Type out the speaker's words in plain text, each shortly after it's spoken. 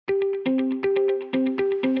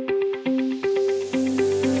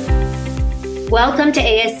Welcome to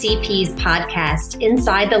ASCP's podcast,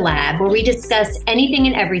 Inside the Lab, where we discuss anything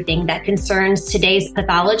and everything that concerns today's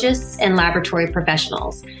pathologists and laboratory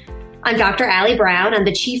professionals. I'm Dr. Allie Brown. I'm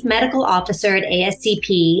the Chief Medical Officer at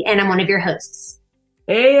ASCP, and I'm one of your hosts.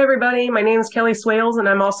 Hey, everybody. My name is Kelly Swales, and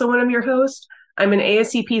I'm also one of your hosts. I'm an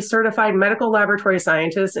ASCP certified medical laboratory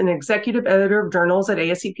scientist and executive editor of journals at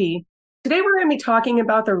ASCP. Today, we're going to be talking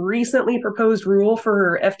about the recently proposed rule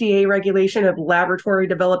for FDA regulation of laboratory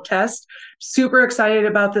developed tests. Super excited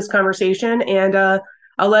about this conversation, and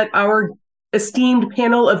I'll let our esteemed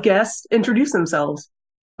panel of guests introduce themselves.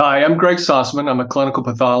 Hi, I'm Greg Sossman. I'm a clinical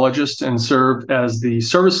pathologist and serve as the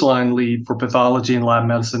service line lead for pathology and lab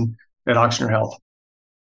medicine at Ochsner Health.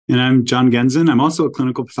 And I'm John Genzen. I'm also a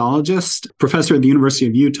clinical pathologist, professor at the University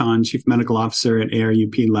of Utah, and chief medical officer at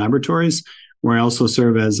ARUP Laboratories, where I also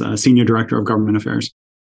serve as a senior director of government affairs.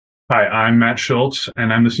 Hi, I'm Matt Schultz,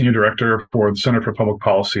 and I'm the senior director for the Center for Public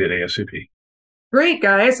Policy at ASCP. Great,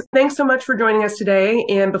 guys. Thanks so much for joining us today.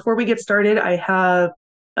 And before we get started, I have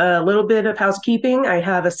a little bit of housekeeping. I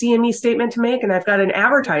have a CME statement to make, and I've got an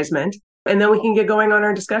advertisement, and then we can get going on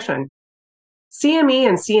our discussion. CME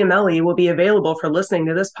and CMLE will be available for listening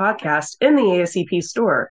to this podcast in the ASCP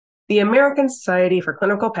store. The American Society for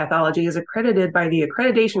Clinical Pathology is accredited by the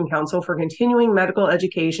Accreditation Council for Continuing Medical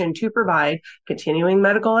Education to provide continuing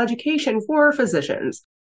medical education for physicians.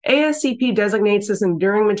 ASCP designates this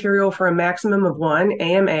enduring material for a maximum of 1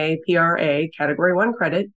 AMA PRA Category 1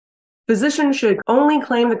 credit. Physicians should only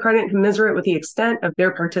claim the credit commensurate with the extent of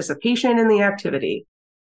their participation in the activity.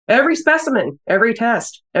 Every specimen, every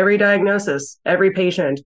test, every diagnosis, every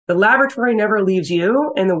patient, the laboratory never leaves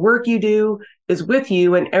you, and the work you do is with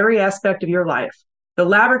you in every aspect of your life. The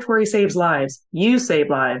laboratory saves lives. You save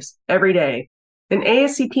lives every day. An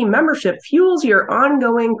ASCP membership fuels your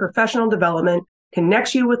ongoing professional development,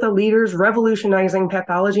 connects you with the leaders revolutionizing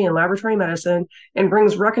pathology and laboratory medicine, and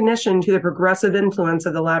brings recognition to the progressive influence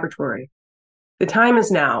of the laboratory. The time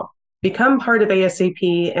is now. Become part of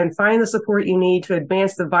ASCP and find the support you need to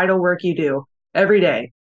advance the vital work you do every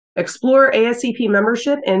day. Explore ASCP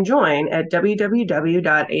membership and join at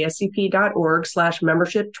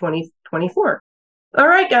www.ascp.org/membership2024. All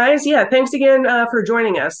right, guys. Yeah, thanks again for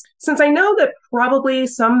joining us. Since I know that probably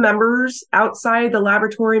some members outside the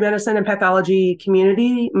laboratory medicine and pathology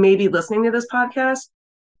community may be listening to this podcast,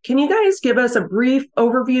 can you guys give us a brief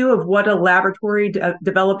overview of what a laboratory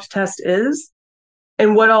developed test is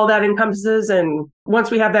and what all that encompasses? And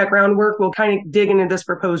once we have that groundwork, we'll kind of dig into this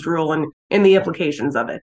proposed rule and the implications of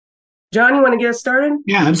it. John, you want to get us started?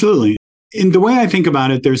 Yeah, absolutely. In the way I think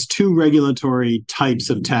about it, there's two regulatory types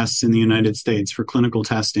of tests in the United States for clinical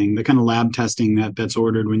testing, the kind of lab testing that's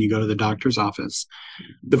ordered when you go to the doctor's office.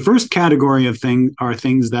 The first category of things are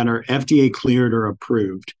things that are FDA cleared or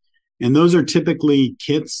approved. And those are typically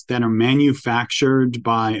kits that are manufactured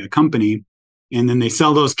by a company, and then they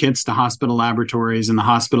sell those kits to hospital laboratories, and the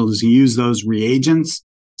hospitals use those reagents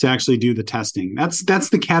to actually do the testing. That's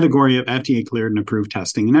the category of FDA cleared and approved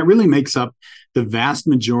testing. And that really makes up the vast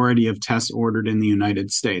majority of tests ordered in the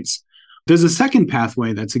United States. There's a second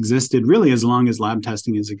pathway that's existed really as long as lab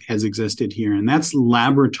testing has existed here, and that's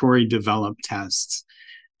laboratory developed tests.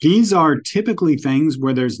 These are typically things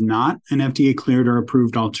where there's not an FDA cleared or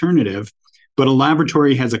approved alternative, but a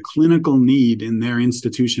laboratory has a clinical need in their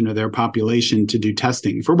institution or their population to do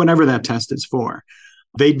testing for whatever that test is for.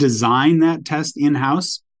 They design that test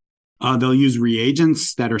in-house. They'll use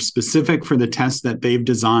reagents that are specific for the test that they've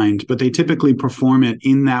designed, but they typically perform it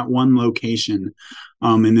in that one location.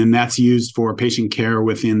 And then that's used for patient care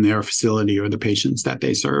within their facility or the patients that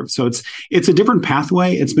they serve. So it's a different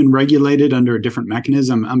pathway. It's been regulated under a different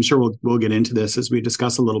mechanism. I'm sure we'll get into this as we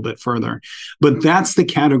discuss a little bit further. But that's the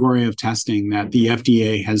category of testing that the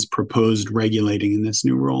FDA has proposed regulating in this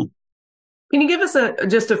new rule. Can you give us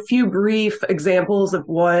just a few brief examples of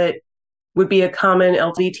what would be a common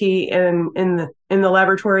LDT in the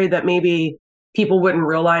laboratory that maybe people wouldn't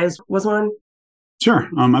realize was one? Sure.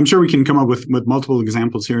 I'm sure we can come up with multiple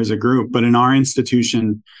examples here as a group, but in our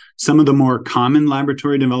institution, some of the more common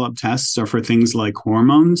laboratory developed tests are for things like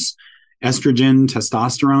hormones, estrogen,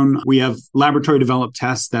 testosterone. We have laboratory developed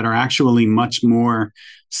tests that are actually much more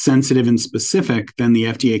sensitive and specific than the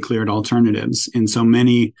FDA cleared alternatives. And so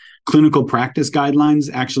many clinical practice guidelines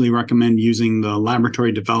actually recommend using the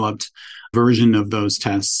laboratory developed version of those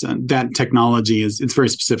tests. That technology it's very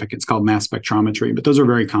specific. It's called mass spectrometry, but those are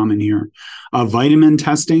very common here. Vitamin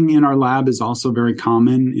testing in our lab is also very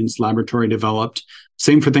common. It's laboratory developed.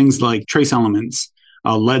 Same for things like trace elements.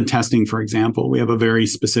 Lead testing, for example, we have a very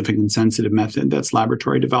specific and sensitive method that's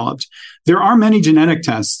laboratory developed. There are many genetic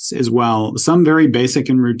tests as well, some very basic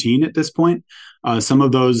and routine at this point, Some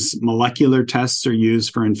of those molecular tests are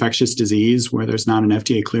used for infectious disease where there's not an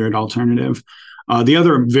FDA cleared alternative. The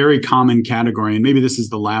other very common category, and maybe this is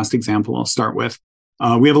the last example I'll start with,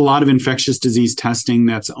 we have a lot of infectious disease testing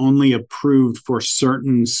that's only approved for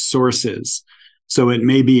certain sources. So it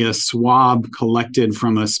may be a swab collected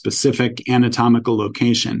from a specific anatomical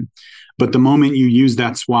location. But the moment you use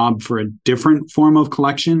that swab for a different form of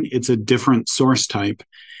collection, it's a different source type.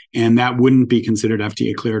 And that wouldn't be considered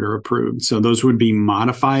FDA cleared or approved. So those would be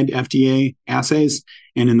modified FDA assays.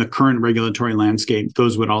 And in the current regulatory landscape,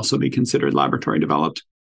 those would also be considered laboratory developed.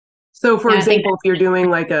 So for example, if you're doing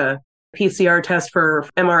like a PCR test for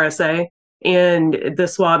MRSA and the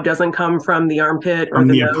swab doesn't come from the armpit or from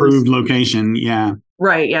the nose, approved location, yeah.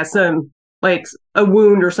 Right, yeah. Some like a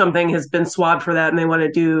wound or something has been swabbed for that and they want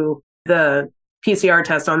to do the PCR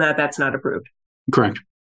test on that, that's not approved. Correct.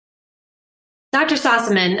 Dr.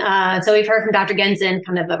 Sossaman, so we've heard from Dr. Genzen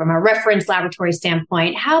kind of from a reference laboratory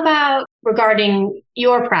standpoint. How about regarding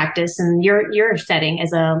your practice and your setting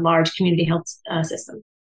as a large community health system?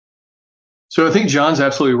 So I think John's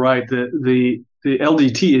absolutely right. The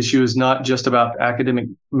LDT issue is not just about academic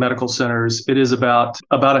medical centers. It is about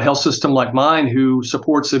a health system like mine who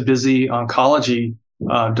supports a busy oncology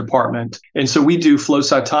department. And so we do flow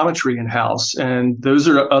cytometry in-house. And those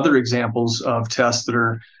are other examples of tests that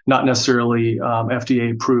are not necessarily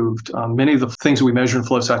FDA approved. Many of the things we measure in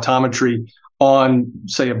flow cytometry on,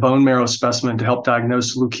 say, a bone marrow specimen to help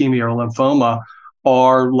diagnose leukemia or lymphoma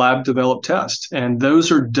are lab developed tests. And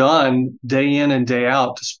those are done day in and day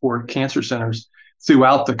out to support cancer centers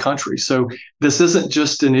throughout the country. So this isn't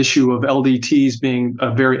just an issue of LDTs being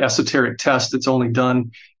a very esoteric test that's only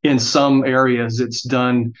done in some areas. It's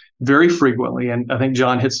done very frequently. And I think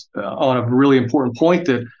John hits on a really important point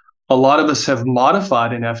that a lot of us have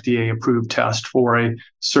modified an FDA approved test for a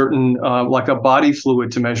certain, like a body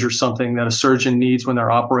fluid to measure something that a surgeon needs when they're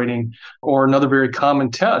operating, or another very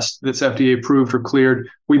common test that's FDA approved or cleared.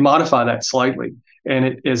 We modify that slightly. And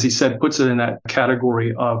it, as he said, puts it in that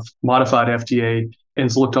category of modified FDA and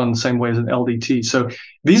is looked on the same way as an LDT. So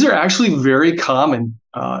these are actually very common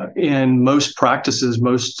in most practices,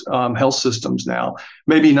 most health systems now.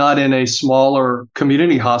 Maybe not in a smaller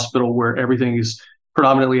community hospital where everything is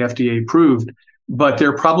predominantly FDA approved, but there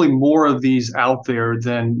are probably more of these out there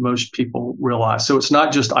than most people realize. So it's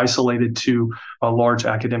not just isolated to a large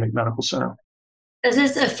academic medical center. Does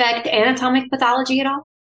this affect anatomic pathology at all?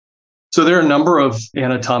 So there are a number of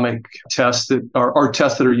anatomic tests that are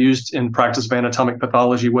tests that are used in practice of anatomic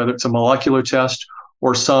pathology, whether it's a molecular test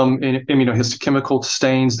or some immunohistochemical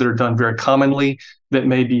stains that are done very commonly that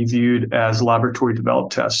may be viewed as laboratory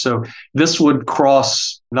developed tests. So this would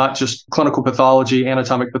cross not just clinical pathology,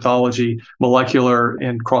 anatomic pathology, molecular,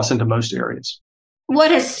 and cross into most areas. What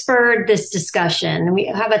has spurred this discussion?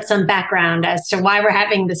 How about some background as to why we're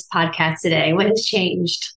having this podcast today? What has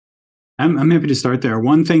changed? I'm happy to start there.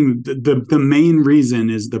 One thing, the main reason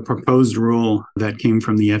is the proposed rule that came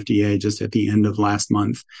from the FDA just at the end of last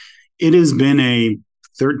month. It has been a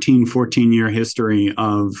 13, 14-year history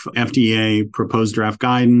of FDA proposed draft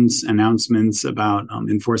guidance, announcements about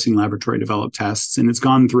enforcing laboratory developed tests. And it's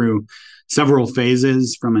gone through several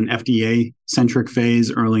phases, from an FDA-centric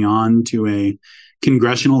phase early on to a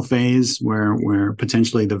congressional phase where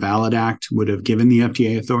potentially the VALID Act would have given the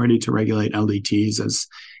FDA authority to regulate LDTs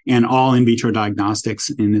and all in vitro diagnostics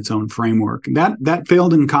in its own framework. That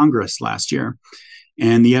failed in Congress last year.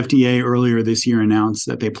 And the FDA earlier this year announced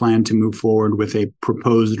that they plan to move forward with a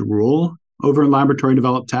proposed rule over laboratory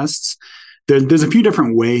developed tests. There's a few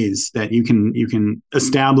different ways that you can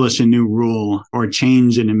establish a new rule or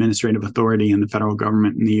change an administrative authority in the federal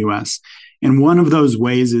government in the U.S. And one of those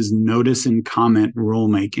ways is notice and comment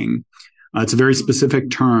rulemaking. It's a very specific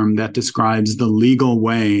term that describes the legal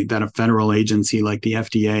way that a federal agency like the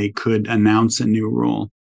FDA could announce a new rule.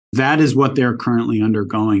 That is what they're currently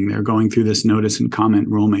undergoing. They're going through this notice and comment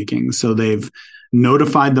rulemaking. So they've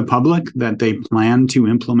notified the public that they plan to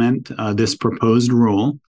implement this proposed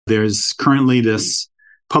rule. There's currently this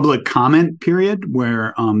public comment period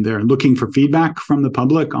where they're looking for feedback from the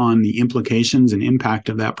public on the implications and impact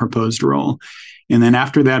of that proposed rule. And then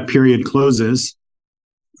after that period closes,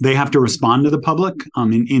 they have to respond to the public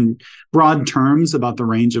in broad terms about the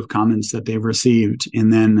range of comments that they've received.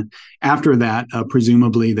 And then after that,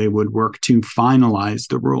 presumably they would work to finalize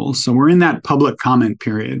the rule. So we're in that public comment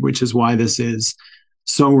period, which is why this is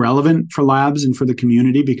so relevant for labs and for the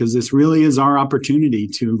community, because this really is our opportunity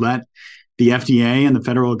to let the FDA and the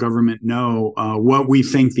federal government know what we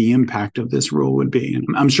think the impact of this rule would be. And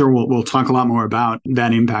I'm sure we'll talk a lot more about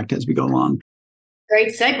that impact as we go along.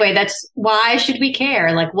 Great segue. That's why should we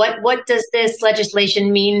care? Like, what does this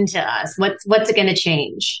legislation mean to us? What's it going to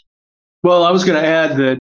change? Well, I was going to add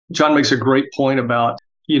that John makes a great point about,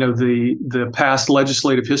 the past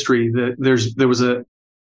legislative history, that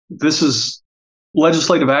this is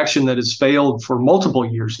legislative action that has failed for multiple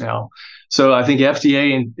years now. So I think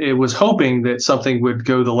FDA it was hoping that something would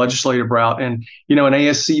go the legislative route. And, an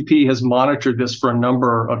ASCP has monitored this for a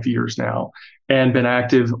number of years now and been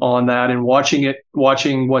active on that and watching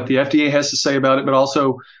what the FDA has to say about it, but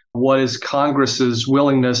also what is Congress's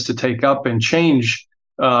willingness to take up and change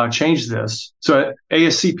this. So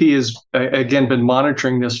ASCP has, again, been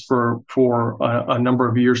monitoring this for a number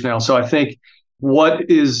of years now. So I think what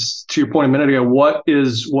is, to your point a minute ago,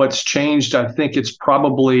 what's changed? I think it's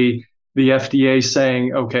probably the FDA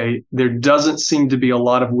saying, okay, there doesn't seem to be a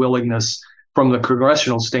lot of willingness from the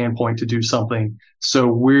congressional standpoint to do something. So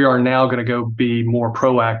we are now going to go be more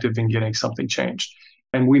proactive in getting something changed.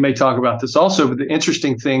 And we may talk about this also, but the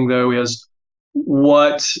interesting thing, though, is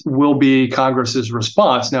what will be Congress's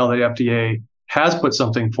response now that FDA has put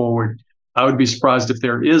something forward. I would be surprised if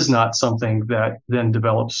there is not something that then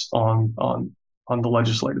develops on the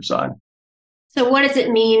legislative side. So what does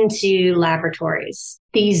it mean to laboratories?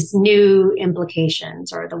 These new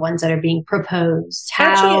implications or the ones that are being proposed?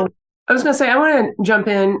 Actually, I was going to say, I want to jump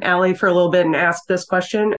in, Allie, for a little bit and ask this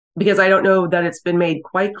question because I don't know that it's been made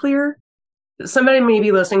quite clear. Somebody may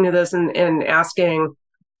be listening to this and asking,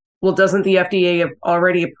 well, doesn't the FDA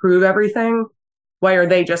already approve everything? Why are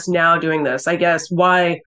they just now doing this? I guess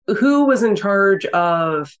who was in charge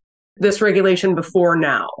of this regulation before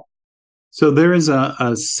now? So there is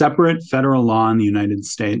a separate federal law in the United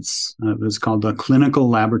States. It was called the Clinical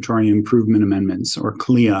Laboratory Improvement Amendments, or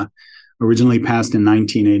CLIA, originally passed in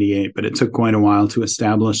 1988, but it took quite a while to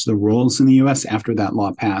establish the rules in the U.S. after that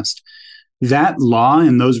law passed. That law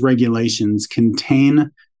and those regulations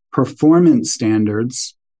contain performance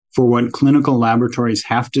standards for what clinical laboratories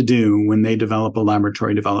have to do when they develop a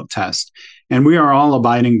laboratory-developed test. And we are all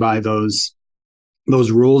abiding by those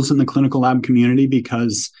rules in the clinical lab community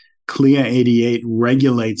because CLIA 88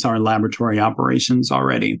 regulates our laboratory operations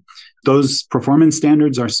already. Those performance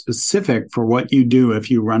standards are specific for what you do if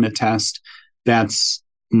you run a test that's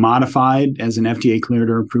modified as an FDA cleared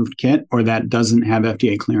or approved kit, or that doesn't have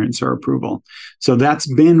FDA clearance or approval. So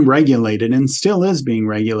that's been regulated and still is being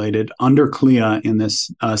regulated under CLIA in this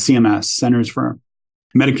CMS, Centers for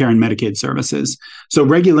Medicare and Medicaid Services. So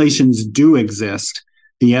regulations do exist.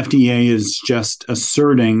 The FDA is just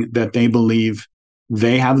asserting that they believe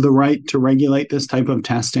they have the right to regulate this type of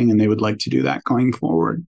testing, and they would like to do that going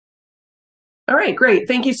forward. All right, great.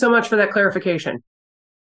 Thank you so much for that clarification.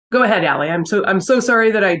 Go ahead, Allie. I'm so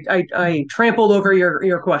sorry that I trampled over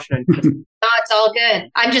your question. No, it's all good.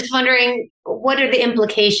 I'm just wondering, what are the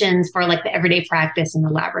implications for like the everyday practice in the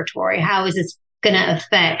laboratory? How is this going to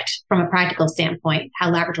affect, from a practical standpoint,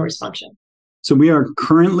 how laboratories function? So we are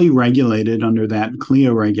currently regulated under that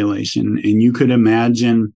CLIA regulation, and you could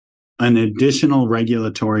imagine an additional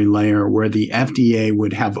regulatory layer where the FDA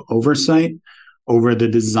would have oversight over the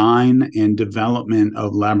design and development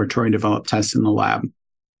of laboratory-developed tests in the lab.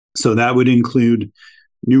 So that would include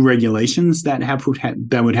new regulations that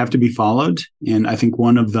would have to be followed. And I think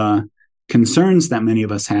one of the concerns that many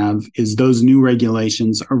of us have is those new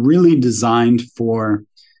regulations are really designed for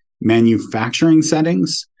manufacturing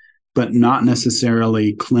settings, but not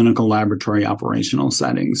necessarily clinical laboratory operational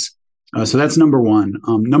settings. So that's number one.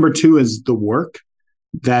 Number two is the work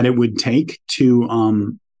that it would take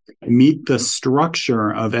to meet the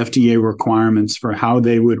structure of FDA requirements for how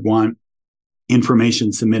they would want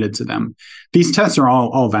information submitted to them. These tests are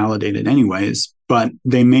all validated anyways, but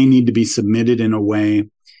they may need to be submitted in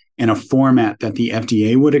a format that the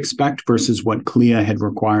FDA would expect versus what CLIA had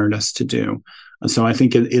required us to do. So I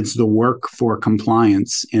think it's the work for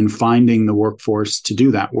compliance and finding the workforce to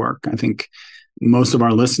do that work. I think most of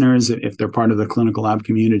our listeners, if they're part of the clinical lab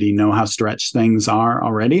community, know how stretched things are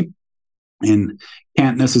already and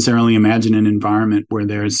can't necessarily imagine an environment where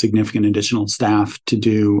there's significant additional staff to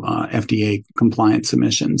do FDA compliant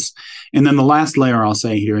submissions. And then the last layer I'll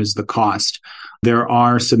say here is the cost. There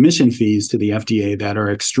are submission fees to the FDA that are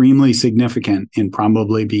extremely significant and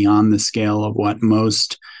probably beyond the scale of what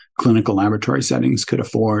most clinical laboratory settings could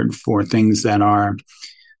afford for things that are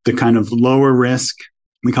the kind of lower risk.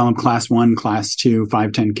 We call them class 1, class 2,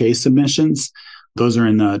 510K submissions. Those are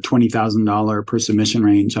in the $20,000 per submission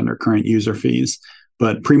range under current user fees.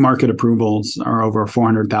 But pre-market approvals are over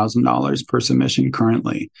 $400,000 per submission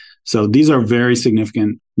currently. So these are very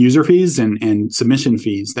significant user fees and submission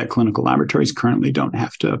fees that clinical laboratories currently don't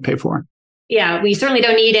have to pay for. Yeah, we certainly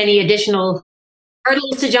don't need any additional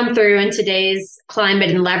hurdles to jump through in today's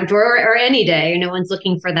climate and laboratory or any day. No one's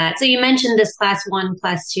looking for that. So you mentioned this class 1,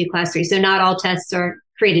 class 2, class 3. So not all tests are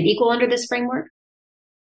created equal under this framework?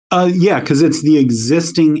 Yeah, because it's the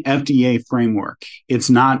existing FDA framework.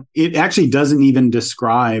 It actually doesn't even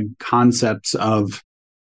describe concepts of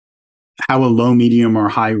how a low, medium, or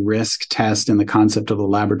high risk test and the concept of a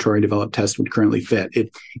laboratory developed test would currently fit.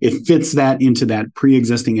 It fits that into that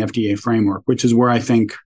pre-existing FDA framework, which is where I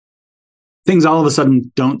think things all of a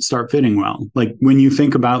sudden don't start fitting well. Like when you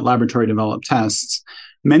think about laboratory developed tests,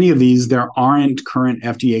 many of these, there aren't current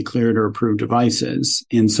FDA cleared or approved devices.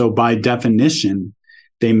 And so by definition,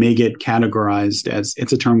 they may get categorized as,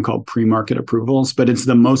 it's a term called pre-market approvals, but it's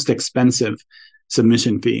the most expensive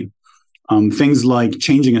submission fee. Things like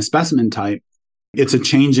changing a specimen type, it's a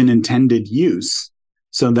change in intended use.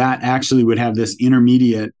 So that actually would have this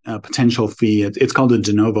intermediate potential fee. It's called a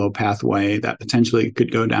de novo pathway that potentially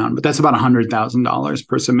could go down, but that's about $100,000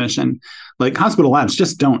 per submission. Like hospital labs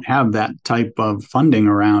just don't have that type of funding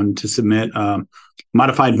around to submit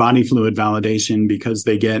modified body fluid validation because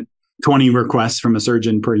they get 20 requests from a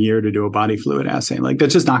surgeon per year to do a body fluid assay. Like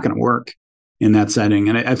that's just not going to work in that setting.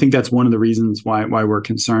 And I think that's one of the reasons why we're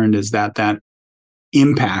concerned is that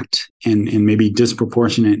impact and maybe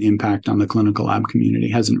disproportionate impact on the clinical lab community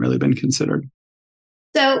hasn't really been considered.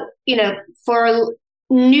 So, for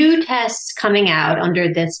new tests coming out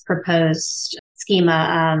under this proposed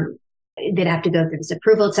schema, they'd have to go through this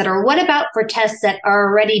approval, et cetera. What about for tests that are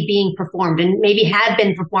already being performed and maybe have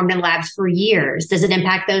been performed in labs for years? Does it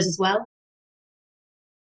impact those as well?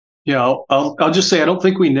 Yeah, I'll just say I don't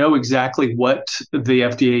think we know exactly what the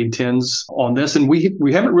FDA intends on this, and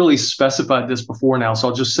we haven't really specified this before now. So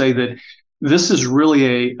I'll just say that this is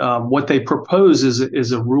really what they propose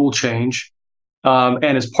is a rule change, and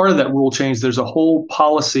as part of that rule change, there's a whole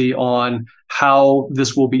policy on how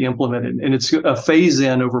this will be implemented, and it's a phase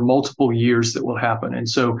in over multiple years that will happen. And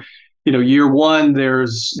so, year one,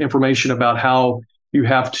 there's information about how you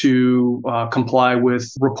have to comply with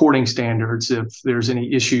reporting standards if there's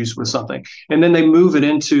any issues with something. And then they move it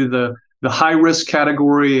into the high risk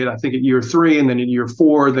category, and I think at year 3, and then in year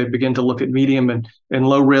 4, they begin to look at medium and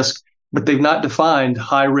low risk, but they've not defined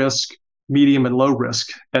high risk, medium, and low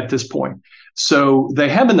risk at this point. So they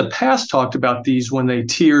have in the past talked about these when they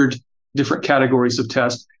tiered different categories of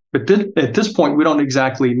tests, but at this point, we don't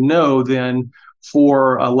exactly know then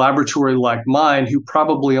for a laboratory like mine, who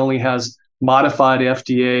probably only has modified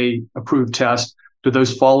FDA approved tests, do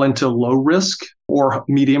those fall into low risk or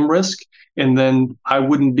medium risk? And then I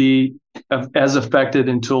wouldn't be as affected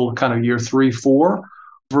until kind of year 3, 4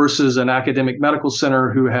 versus an academic medical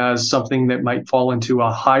center who has something that might fall into a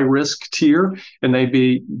high risk tier and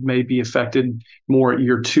they may be affected more at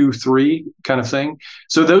year 2, 3 kind of thing.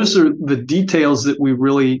 So those are the details that we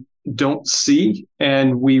really don't see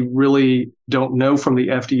and we really don't know from the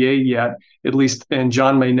FDA yet, at least, and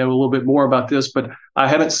John may know a little bit more about this, but I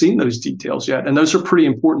haven't seen those details yet. And those are pretty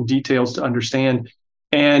important details to understand.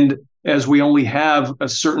 And as we only have a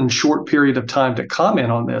certain short period of time to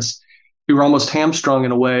comment on this, we were almost hamstrung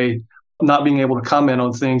in a way, not being able to comment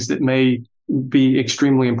on things that may be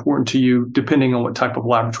extremely important to you, depending on what type of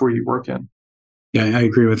laboratory you work in. Yeah, I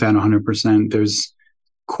agree with that 100%. There's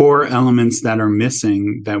core elements that are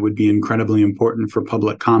missing that would be incredibly important for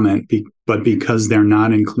public comment, but because they're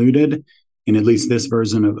not included in at least this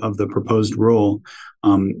version of the proposed rule,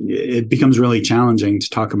 it becomes really challenging to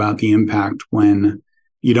talk about the impact when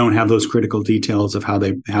you don't have those critical details of how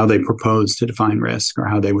they propose to define risk or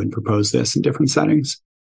how they would propose this in different settings.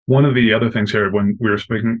 One of the other things here, when we were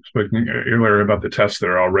speaking earlier about the tests that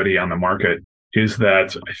are already on the market, is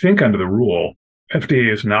that I think under the rule,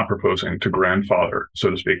 FDA is not proposing to grandfather, so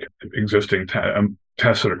to speak, existing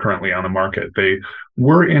tests that are currently on the market. They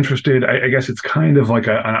were interested, I guess it's kind of like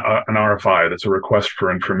an RFI, that's a request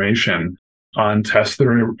for information on tests that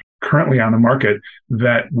are currently on the market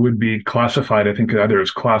that would be classified, I think, either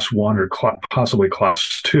as class 1 or possibly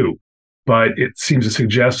class 2. But it seems to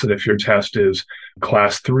suggest that if your test is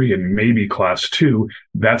class 3 and maybe class 2,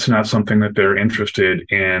 that's not something that they're interested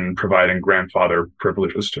in providing grandfather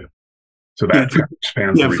privileges to. So that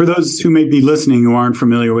expands. Yeah, for those who may be listening who aren't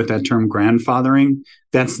familiar with that term grandfathering,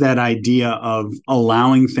 that's that idea of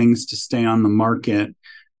allowing things to stay on the market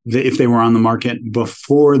if they were on the market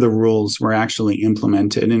before the rules were actually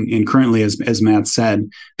implemented. And currently, as Matt said,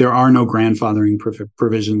 there are no grandfathering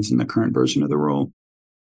provisions in the current version of the rule.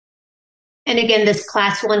 And again, this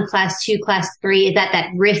class 1, class 2, class 3, is that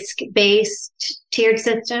risk-based tiered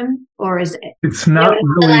system? Or is it? It's not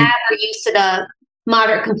really. The lab are used to the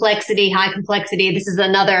moderate complexity, high complexity. This is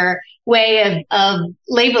another way of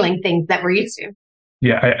labeling things that we're used to.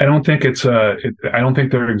 Yeah, I don't think I don't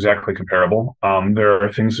think they're exactly comparable. There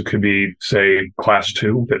are things that could be, say, class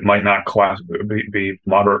 2 that might not be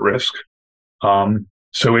moderate risk.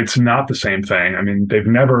 So it's not the same thing. I mean, they've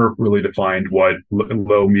never really defined what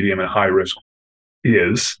low, medium, and high risk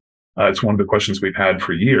is. It's one of the questions we've had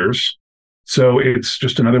for years. So it's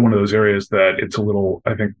just another one of those areas that it's a little,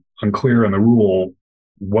 I think, unclear in the rule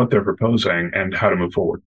what they're proposing and how to move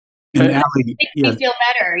forward. And It makes me feel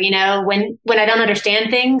better, when I don't understand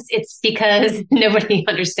things, it's because nobody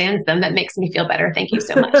understands them. That makes me feel better. Thank you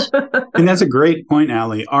so much. And that's a great point,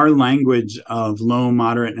 Allie. Our language of low,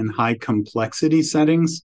 moderate, and high complexity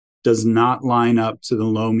settings does not line up to the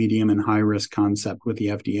low, medium, and high risk concept with the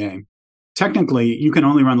FDA. Technically, you can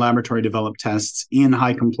only run laboratory developed tests in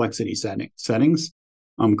high complexity settings,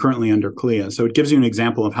 currently under CLIA. So it gives you an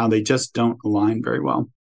example of how they just don't align very well.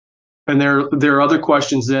 And there are other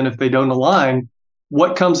questions then, if they don't align,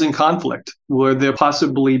 what comes in conflict? Would there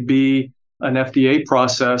possibly be an FDA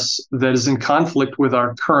process that is in conflict with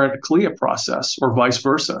our current CLIA process or vice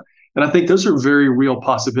versa? And I think those are very real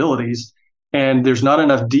possibilities. And there's not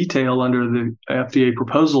enough detail under the FDA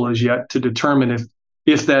proposal as yet to determine if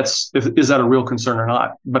is that a real concern or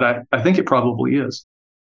not. But I think it probably is.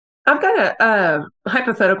 I've got a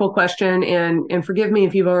hypothetical question, and forgive me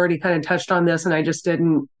if you've already kind of touched on this, and I just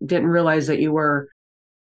didn't realize that you were.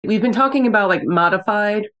 We've been talking about like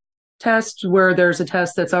modified tests, where there's a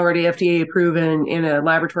test that's already FDA approved and a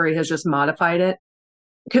laboratory has just modified it.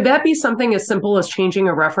 Could that be something as simple as changing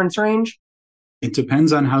a reference range? It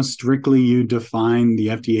depends on how strictly you define the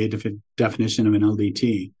FDA definition of an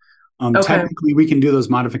LDT. Okay. Technically, we can do those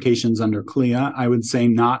modifications under CLIA. I would say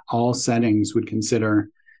not all settings would consider.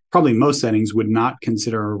 Probably most settings would not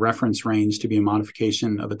consider a reference range to be a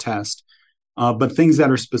modification of a test. But things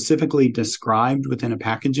that are specifically described within a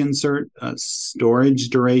package insert, storage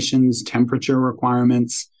durations, temperature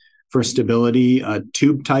requirements for stability,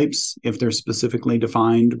 tube types, if they're specifically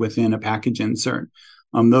defined within a package insert,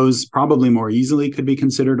 those probably more easily could be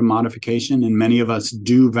considered a modification. And many of us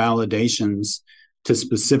do validations to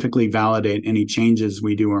specifically validate any changes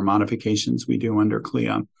we do or modifications we do under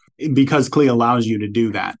CLIA, because CLIA allows you to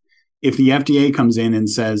do that. If the FDA comes in and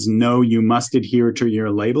says, no, you must adhere to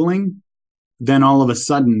your labeling, then all of a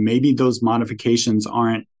sudden, maybe those modifications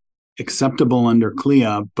aren't acceptable under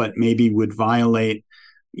CLIA, but maybe would violate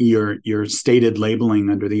your stated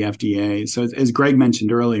labeling under the FDA. So as Greg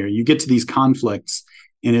mentioned earlier, you get to these conflicts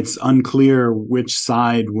and it's unclear which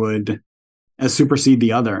side would supersede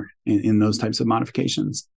the other in those types of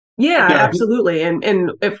modifications. Yeah, absolutely.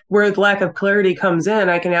 And if where the lack of clarity comes in,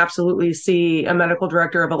 I can absolutely see a medical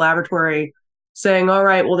director of a laboratory saying, all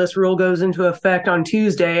right, well, this rule goes into effect on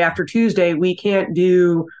Tuesday. After Tuesday, we cannot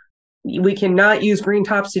use green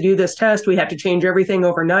tops to do this test. We have to change everything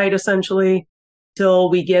overnight, essentially,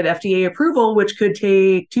 till we get FDA approval, which could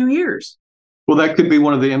take 2 years. Well, that could be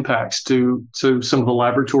one of the impacts to some of the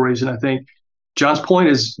laboratories. And I think John's point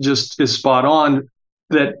is spot on,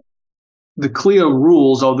 that the CLIA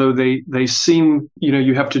rules, although they seem,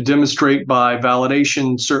 you have to demonstrate by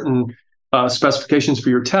validation certain specifications for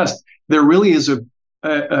your test, there really is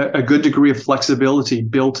a good degree of flexibility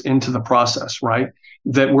built into the process, right?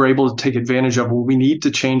 That we're able to take advantage of. Well, we need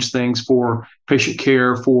to change things for patient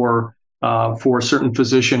care, for a certain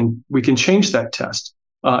physician. We can change that test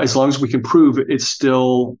as long as we can prove it's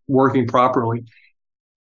still working properly.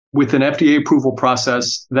 With an FDA approval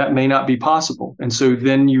process, that may not be possible. And so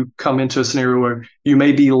then you come into a scenario where you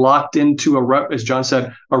may be locked into as John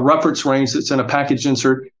said, a reference range that's in a package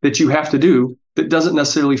insert that you have to do that doesn't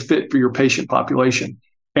necessarily fit for your patient population.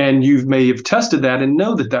 And you may have tested that and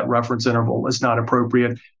know that reference interval is not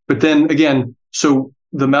appropriate. But then again, so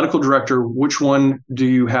the medical director, which one do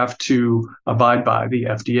you have to abide by, the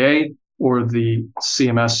FDA or the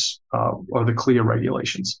CMS or the CLIA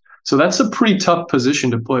regulations? So that's a pretty tough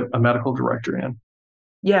position to put a medical director in.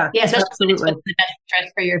 Yeah, especially absolutely. when it's what's the best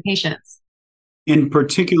interest for your patients. And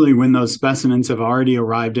particularly when those specimens have already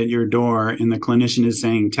arrived at your door and the clinician is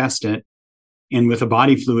saying, test it. And with a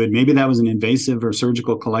body fluid, maybe that was an invasive or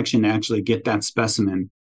surgical collection to actually get that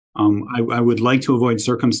specimen. I would like to avoid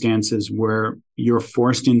circumstances where you're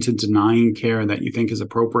forced into denying care that you think is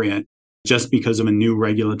appropriate just because of a new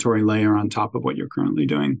regulatory layer on top of what you're currently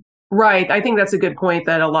doing. Right. I think that's a good point,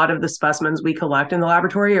 that a lot of the specimens we collect in the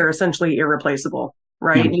laboratory are essentially irreplaceable,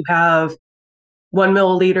 right? Yeah. You have 1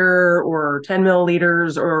 milliliter or 10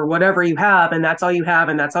 milliliters or whatever you have, and that's all you have,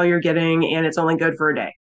 and that's all you're getting, and it's only good for a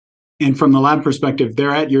day. And from the lab perspective,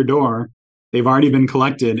 they're at your door. They've already been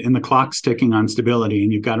collected, and the clock's ticking on stability,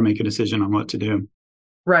 and you've got to make a decision on what to do.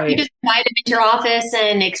 Right. You just invite them into your office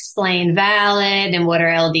and explain valid and what are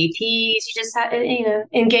LDTs. You just have,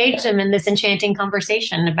 engage them in this enchanting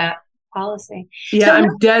conversation about policy. Yeah, So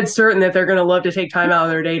I'm dead certain that they're going to love to take time out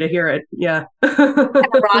of their day to hear it. Yeah.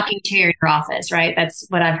 have a rocking chair in your office, right? That's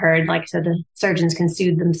what I've heard, like, so the surgeons can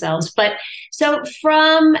soothe themselves. But so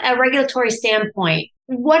from a regulatory standpoint,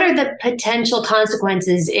 what are the potential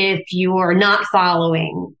consequences if you're not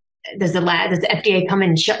following? Does the FDA come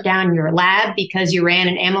and shut down your lab because you ran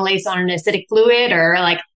an amylase on an acidic fluid? Or,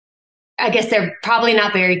 like, I guess they're probably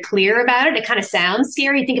not very clear about it. It kind of sounds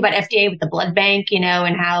scary. Think about FDA with the blood bank, and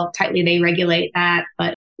how tightly they regulate that.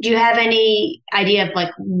 But do you have any idea of,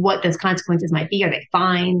 like, what those consequences might be? Are they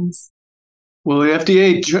fines? Well, the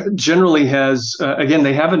FDA generally has, again,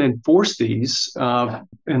 they haven't enforced these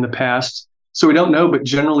in the past, so we don't know. But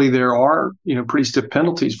generally, there are, pretty stiff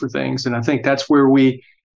penalties for things, and I think that's where we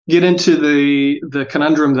get into the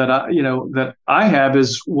conundrum that I have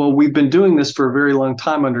is, well, we've been doing this for a very long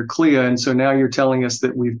time under CLIA, and so now you're telling us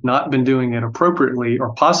that we've not been doing it appropriately,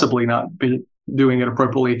 or possibly not be doing it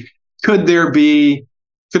appropriately. Could there be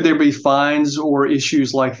fines or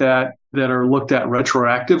issues like that are looked at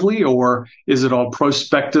retroactively, or is it all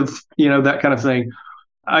prospective, that kind of thing?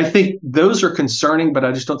 I think those are concerning, but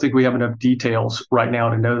I just don't think we have enough details right now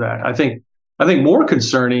to know that. I think more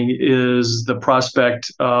concerning is the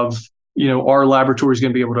prospect of, our laboratory is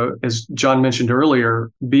going to be able to, as John mentioned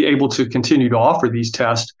earlier, be able to continue to offer these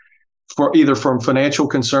tests for either from financial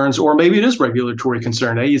concerns, or maybe it is regulatory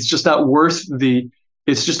concern. It's just not worth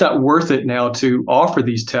it now to offer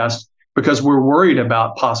these tests because we're worried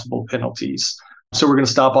about possible penalties. So we're going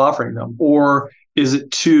to stop offering them. Or is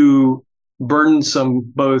it too burdensome,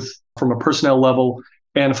 both from a personnel level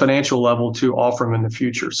and a financial level, to offer them in the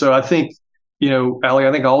future? So I think, Allie,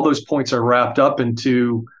 I think all those points are wrapped up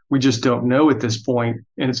into, we just don't know at this point,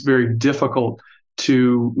 and it's very difficult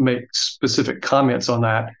to make specific comments on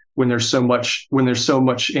that when there's so much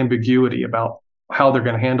ambiguity about how they're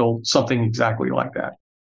going to handle something exactly like that.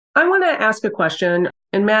 I want to ask a question,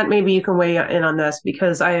 and Matt, maybe you can weigh in on this,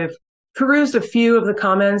 because I have perused a few of the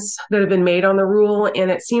comments that have been made on the rule,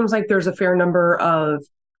 and it seems like there's a fair number of,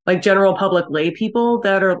 like, general public lay people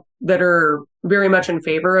that are very much in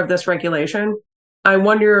favor of this regulation. I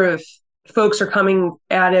wonder if folks are coming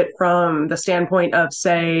at it from the standpoint of,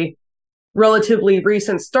 say, relatively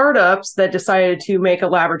recent startups that decided to make a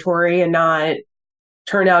laboratory and not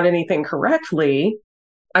turn out anything correctly.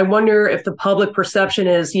 I wonder if the public perception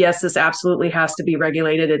is, yes, this absolutely has to be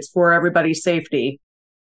regulated. It's for everybody's safety.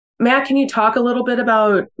 Matt, can you talk a little bit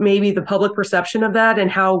about maybe the public perception of that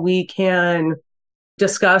and how we can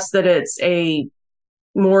discuss that it's a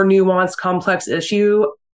more nuanced, complex issue?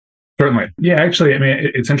 Certainly. Yeah, actually, I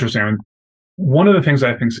mean, it's interesting. I mean, one of the things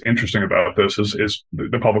I think is interesting about this is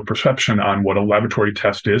the public perception on what a laboratory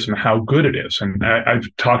test is and how good it is. And I've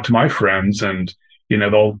talked to my friends, and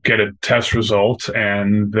they'll get a test result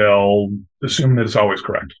and they'll assume that it's always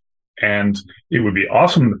correct. And it would be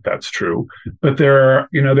awesome that that's true. But there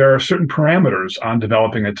are certain parameters on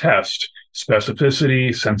developing a test: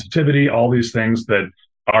 specificity, sensitivity, all these things that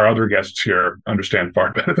our other guests here understand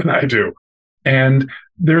far better than I do. And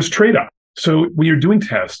there's trade-off. So when you're doing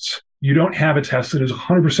tests, you don't have a test that is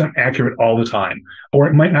 100% accurate all the time, or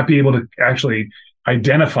it might not be able to actually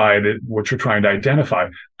identify what you're trying to identify.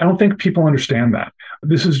 I don't think people understand that.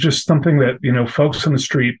 This is just something that, folks on the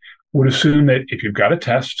street would assume that if you've got a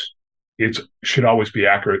test, it should always be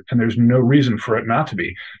accurate, and there's no reason for it not to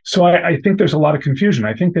be. So I think there's a lot of confusion.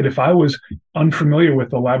 I think that if I was unfamiliar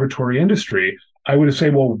with the laboratory industry, I would say,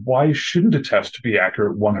 well, why shouldn't a test be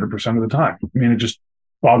accurate 100% of the time? I mean, it just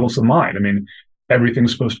boggles the mind. I mean,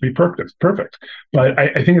 everything's supposed to be perfect. But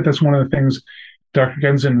I think that's one of the things Dr.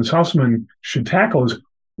 Genzen and Sussman should tackle is,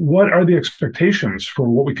 what are the expectations for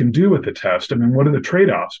what we can do with the test? I mean, what are the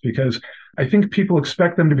trade-offs? Because I think people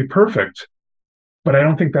expect them to be perfect, but I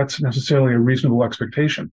don't think that's necessarily a reasonable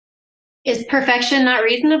expectation. Is perfection not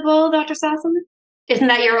reasonable, Dr. Sussman? Isn't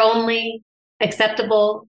that your only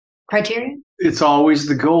acceptable criteria? It's always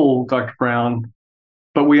the goal, Dr. Brown,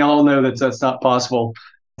 but we all know that that's not possible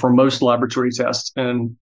for most laboratory tests.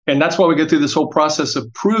 And that's why we go through this whole process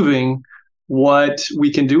of proving what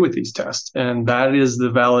we can do with these tests. And that is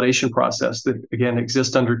the validation process that, again,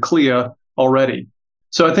 exists under CLIA already.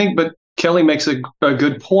 So I think, but Kelly makes a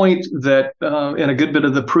good point that in a good bit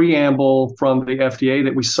of the preamble from the FDA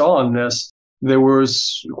that we saw on this, there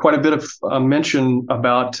was quite a bit of mention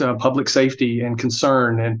about public safety and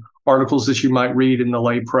concern, and articles that you might read in the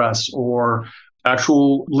lay press, or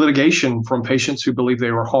actual litigation from patients who believe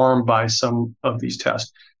they were harmed by some of these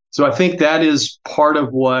tests. So I think that is part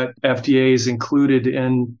of what FDA has included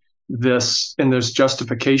in this and there's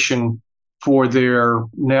justification for their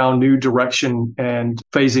now new direction and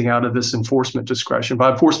phasing out of this enforcement discretion.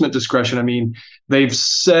 By enforcement discretion, I mean, they've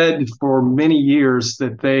said for many years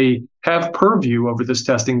that they have purview over this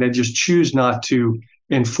testing. They just choose not to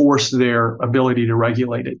enforce their ability to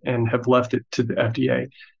regulate it and have left it to the FDA.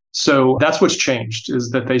 So that's what's changed, is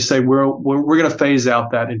that they say we're going to phase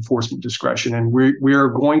out that enforcement discretion, and we are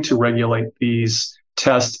going to regulate these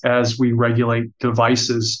tests as we regulate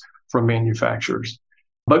devices from manufacturers.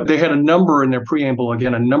 But they had a number in their preamble,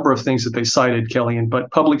 again, a number of things that they cited, Kellyanne,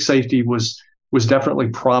 but public safety was definitely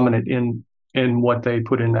prominent in what they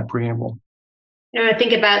put in that preamble. I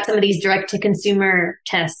think about some of these direct-to-consumer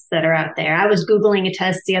tests that are out there. I was Googling a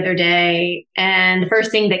test the other day, and the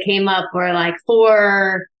first thing that came up were like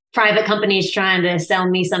 4 private companies trying to sell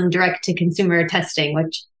me some direct-to-consumer testing,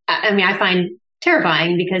 which I find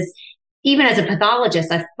terrifying, because even as a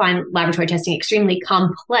pathologist, I find laboratory testing extremely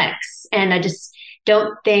complex. And I just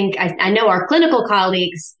don't think, I know our clinical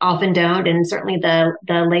colleagues often don't, and certainly the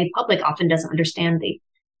lay public often doesn't understand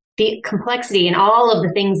the complexity and all of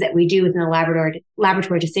the things that we do within the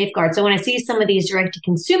laboratory to safeguard. So when I see some of these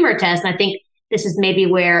direct-to-consumer tests, and I think this is maybe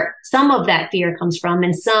where some of that fear comes from,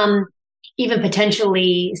 and some even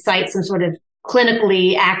potentially cite some sort of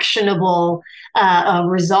clinically actionable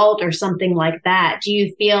result or something like that. Do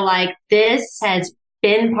you feel like this has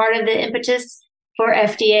been part of the impetus for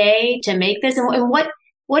FDA to make this? And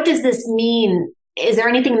what does this mean? Is there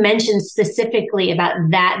anything mentioned specifically about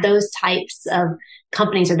those types of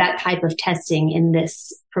companies or that type of testing in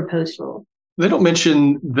this proposed rule? They don't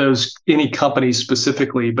mention any companies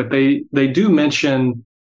specifically, but they do mention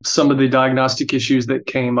some of the diagnostic issues that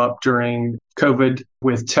came up during COVID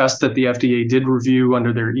with tests that the FDA did review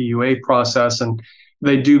under their EUA process. And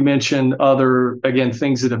they do mention other, again,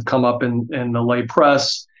 things that have come up in the lay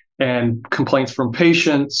press and complaints from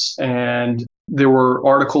patients. And there were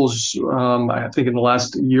articles, I think in the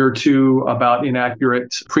last year or two, about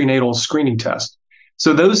inaccurate prenatal screening tests.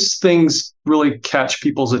 So those things really catch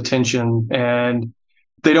people's attention, and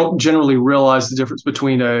they don't generally realize the difference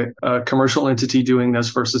between a commercial entity doing this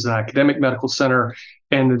versus an academic medical center,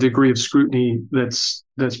 and the degree of scrutiny that's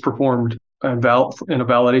performed in a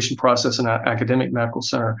validation process in an academic medical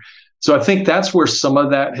center. So I think that's where some of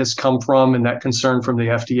that has come from, and that concern from the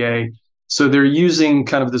FDA. So they're using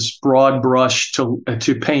kind of this broad brush to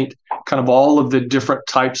paint kind of all of the different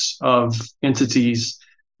types of entities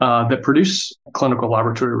that produce clinical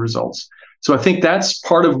laboratory results. So I think that's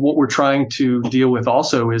part of what we're trying to deal with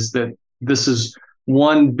also, is that this is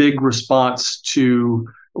one big response to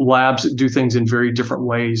labs that do things in very different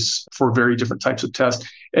ways for very different types of tests.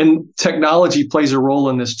 And technology plays a role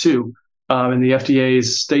in this too. And the FDA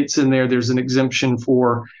states in there's an exemption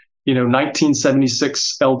for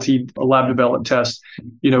 1976 LT lab developed tests.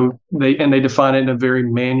 They define it in a very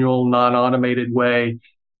manual, non-automated way.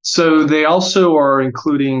 So they also are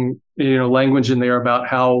including language in there about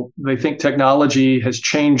how they think technology has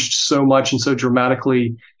changed so much and so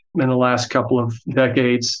dramatically in the last couple of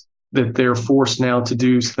decades that they're forced now to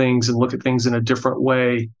do things and look at things in a different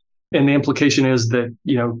way. And the implication is that,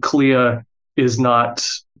 CLIA is not,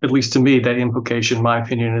 at least to me, that implication, my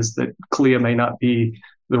opinion, is that CLIA may not be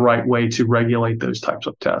the right way to regulate those types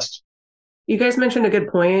of tests. You guys mentioned a good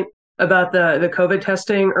point about the COVID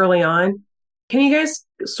testing early on. Can you guys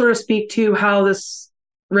sort of speak to how this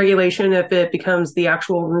regulation, if it becomes the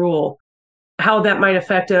actual rule, how that might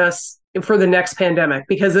affect us for the next pandemic?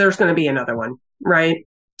 Because there's going to be another one, right?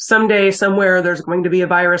 Someday, somewhere, there's going to be a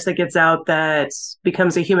virus that gets out that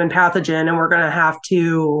becomes a human pathogen, and we're going to have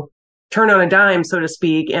to turn on a dime, so to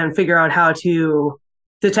speak, and figure out how to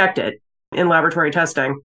detect it in laboratory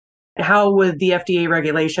testing. How would the FDA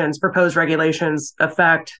proposed regulations,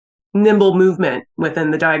 affect nimble movement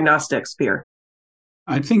within the diagnostic sphere?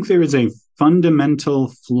 I think there is a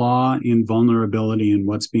fundamental flaw in vulnerability in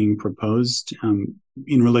what's being proposed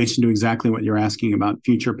in relation to exactly what you're asking about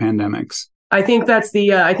future pandemics. I think that's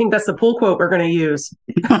the pull quote we're going to use.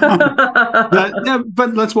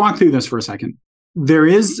 But let's walk through this for a second. There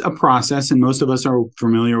is a process, and most of us are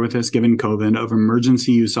familiar with this given COVID, of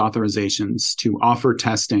emergency use authorizations to offer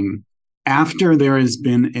testing after there has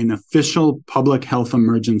been an official public health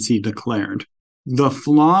emergency declared. The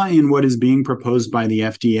flaw in what is being proposed by the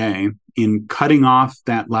FDA in cutting off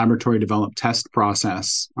that laboratory developed test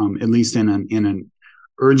process, at least in an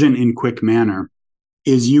urgent and quick manner,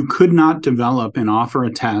 is you could not develop and offer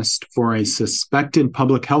a test for a suspected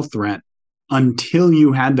public health threat until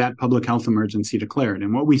you had that public health emergency declared.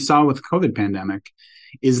 And what we saw with COVID pandemic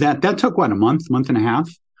is that took, a month and a half?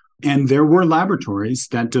 And there were laboratories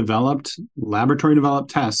that developed laboratory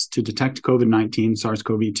developed tests to detect COVID-19,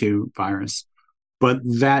 SARS-CoV-2 virus, but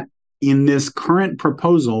that in this current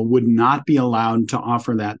proposal would not be allowed to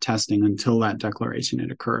offer that testing until that declaration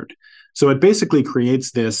had occurred. So it basically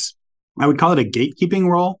creates this, I would call it a gatekeeping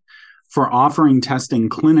role for offering testing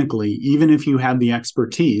clinically, even if you have the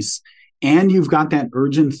expertise and you've got that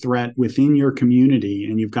urgent threat within your community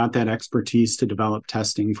and you've got that expertise to develop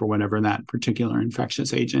testing for whatever that particular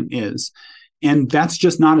infectious agent is. And that's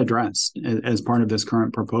just not addressed as part of this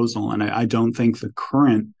current proposal. And I don't think the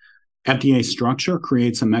current FDA structure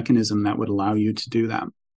creates a mechanism that would allow you to do that.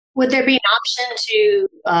 Would there be an option to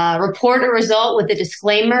report a result with a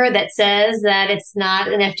disclaimer that says that it's not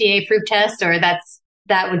an FDA-approved test, or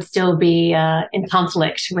that would still be in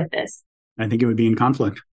conflict with this? I think it would be in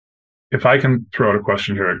conflict. If I can throw out a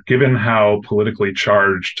question here, given how politically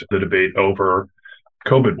charged the debate over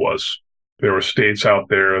COVID was, there were states out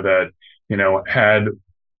there that, had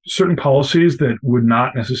certain policies that would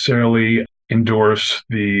not necessarily endorse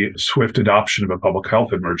the swift adoption of a public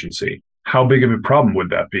health emergency. How big of a problem would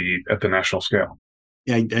that be at the national scale?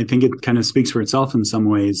 Yeah, I think it kind of speaks for itself in some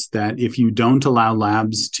ways that if you don't allow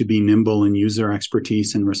labs to be nimble and use their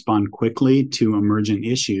expertise and respond quickly to emergent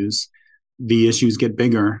issues, the issues get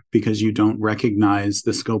bigger because you don't recognize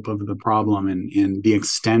the scope of the problem and the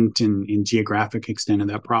extent and geographic extent of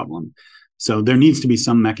that problem. So there needs to be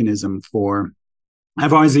some mechanism for,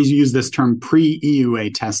 I've always used this term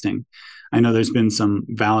pre-EUA testing. I know there's been some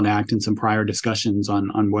valid act and some prior discussions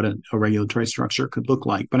on what a regulatory structure could look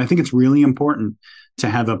like, but I think it's really important to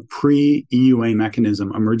have a pre-EUA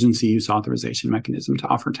mechanism, emergency use authorization mechanism to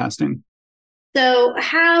offer testing. So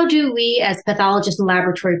how do we as pathologists and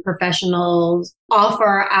laboratory professionals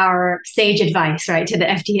offer our sage advice, right, to the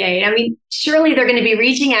FDA? I mean, surely they're going to be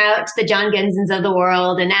reaching out to the John Gensens of the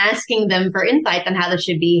world and asking them for insights on how this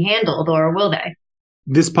should be handled, or will they?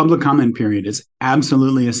 This public comment period is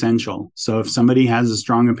absolutely essential. So if somebody has a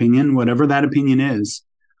strong opinion, whatever that opinion is,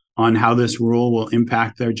 on how this rule will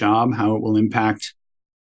impact their job, how it will impact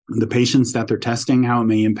the patients that they're testing, how it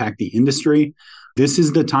may impact the industry, this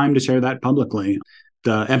is the time to share that publicly.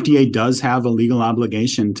 The FDA does have a legal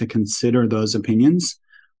obligation to consider those opinions.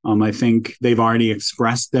 I think they've already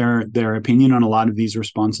expressed their opinion on a lot of these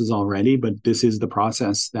responses already, but this is the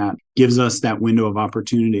process that gives us that window of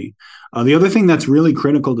opportunity. The other thing that's really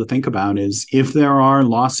critical to think about is if there are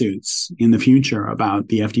lawsuits in the future about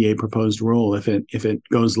the FDA proposed rule, if it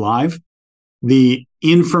goes live, the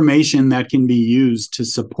information that can be used to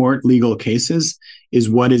support legal cases is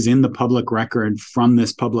what is in the public record from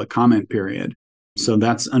this public comment period. So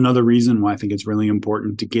that's another reason why I think it's really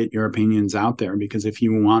important to get your opinions out there, because if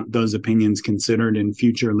you want those opinions considered in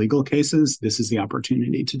future legal cases, this is the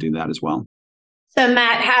opportunity to do that as well. So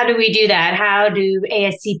Matt, how do we do that? How do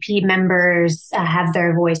ASCP members have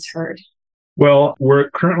their voice heard? Well, we're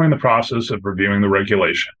currently in the process of reviewing the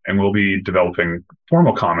regulation, and we'll be developing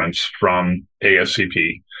formal comments from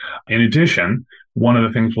ASCP. In addition, one of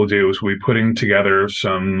the things we'll do is we'll be putting together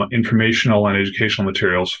some informational and educational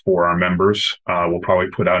materials for our members. We'll probably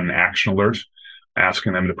put out an action alert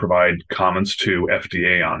asking them to provide comments to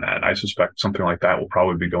FDA on that. I suspect something like that will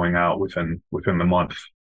probably be going out within the month.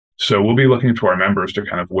 So we'll be looking to our members to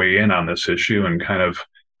kind of weigh in on this issue and kind of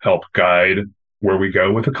help guide where we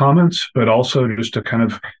go with the comments, but also just to kind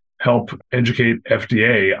of help educate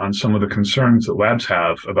FDA on some of the concerns that labs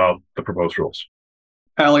have about the proposed rules.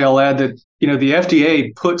 Allie, I'll add that the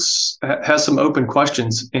FDA has some open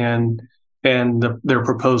questions and their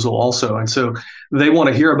proposal also, and so they want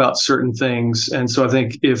to hear about certain things. And so I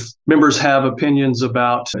think if members have opinions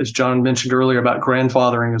about, as John mentioned earlier, about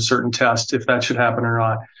grandfathering of certain tests, if that should happen or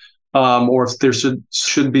not, or if there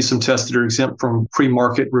should be some tests that are exempt from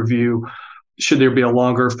pre-market review. Should there be a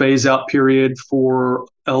longer phase out period for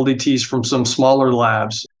LDTs from some smaller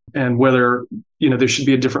labs, and whether there should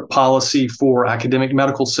be a different policy for academic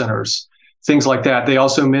medical centers, things like that. They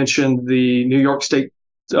also mentioned the New York State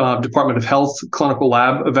Department of Health clinical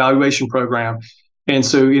lab evaluation program. And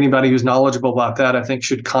so anybody who's knowledgeable about that, I think,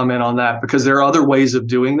 should comment on that, because there are other ways of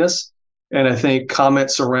doing this. And I think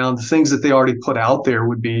comments around the things that they already put out there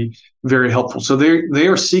would be very helpful. So they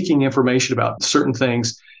are seeking information about certain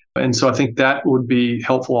things. And so I think that would be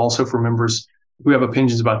helpful also for members who have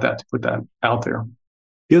opinions about that, to put that out there.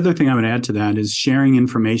 The other thing I would add to that is sharing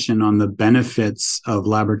information on the benefits of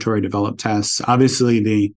laboratory developed tests. Obviously,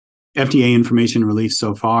 the FDA information released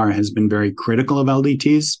so far has been very critical of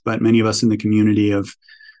LDTs, but many of us in the community have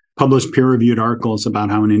published peer-reviewed articles about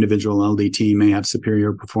how an individual LDT may have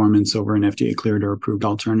superior performance over an FDA-cleared or approved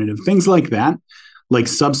alternative. Things like that, like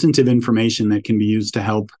substantive information that can be used to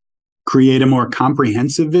help create a more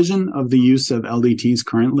comprehensive vision of the use of LDTs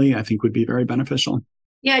currently, I think would be very beneficial.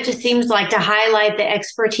 Yeah, it just seems like to highlight the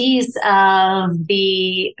expertise of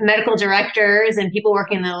the medical directors and people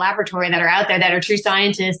working in the laboratory that are out there that are true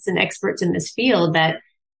scientists and experts in this field, that,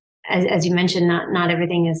 as you mentioned, not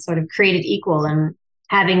everything is sort of created equal, and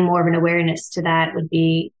having more of an awareness to that would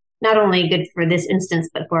be not only good for this instance,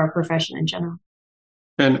 but for our profession in general.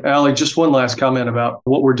 And Allie, just one last comment about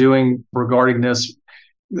what we're doing regarding this.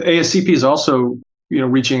 The ASCP is also,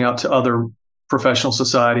 reaching out to other professional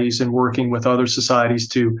societies and working with other societies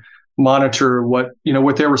to monitor what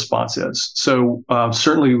their response is. So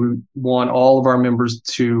certainly we want all of our members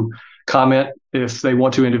to comment if they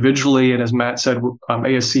want to individually. And as Matt said,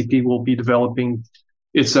 ASCP will be developing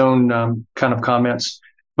its own kind of comments.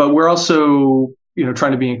 But we're also,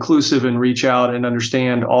 trying to be inclusive and reach out and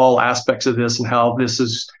understand all aspects of this and how this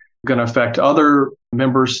is going to affect other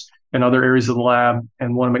members in other areas of the lab,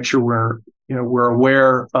 and want to make sure we're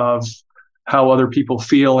aware of how other people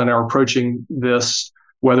feel and are approaching this,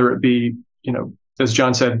 whether it be, as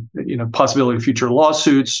John said, possibility of future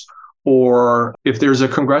lawsuits, or if there's a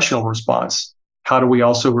congressional response, how do we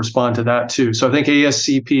also respond to that too? So I think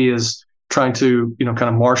ASCP is trying to, kind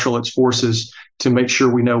of marshal its forces to make sure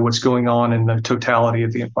we know what's going on in the totality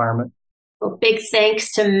of the environment. Well, big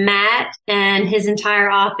thanks to Matt and his entire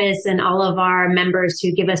office and all of our members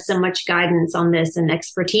who give us so much guidance on this, and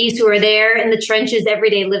expertise who are there in the trenches every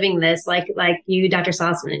day living this, like you, Dr.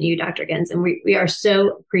 Sossman, and you, Dr. Gens. And we are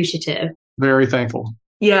so appreciative. Very thankful.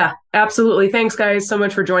 Yeah, absolutely. Thanks, guys, so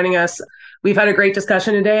much for joining us. We've had a great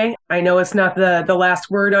discussion today. I know it's not the last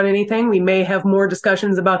word on anything. We may have more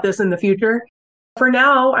discussions about this in the future. For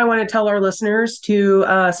now, I want to tell our listeners to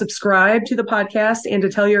subscribe to the podcast and to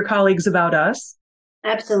tell your colleagues about us.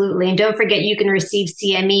 Absolutely. And don't forget, you can receive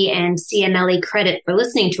CME and CMLE credit for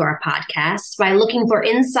listening to our podcast by looking for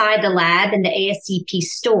Inside the Lab in the ASCP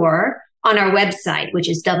store on our website, which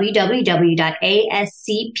is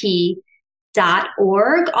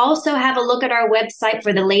www.ascp.org. Also have a look at our website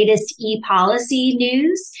for the latest e-policy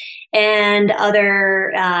news and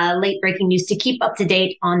other late breaking news to keep up to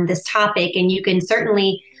date on this topic. And you can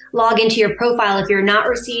certainly log into your profile if you're not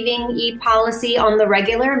receiving e-policy on the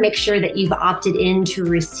regular. Make sure that you've opted in to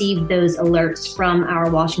receive those alerts from our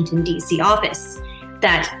Washington, D.C. office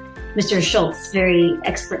that Mr. Schultz very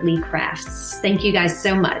expertly crafts. Thank you guys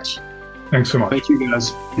so much. Thanks so much. Thank you,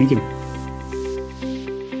 guys. Thank you.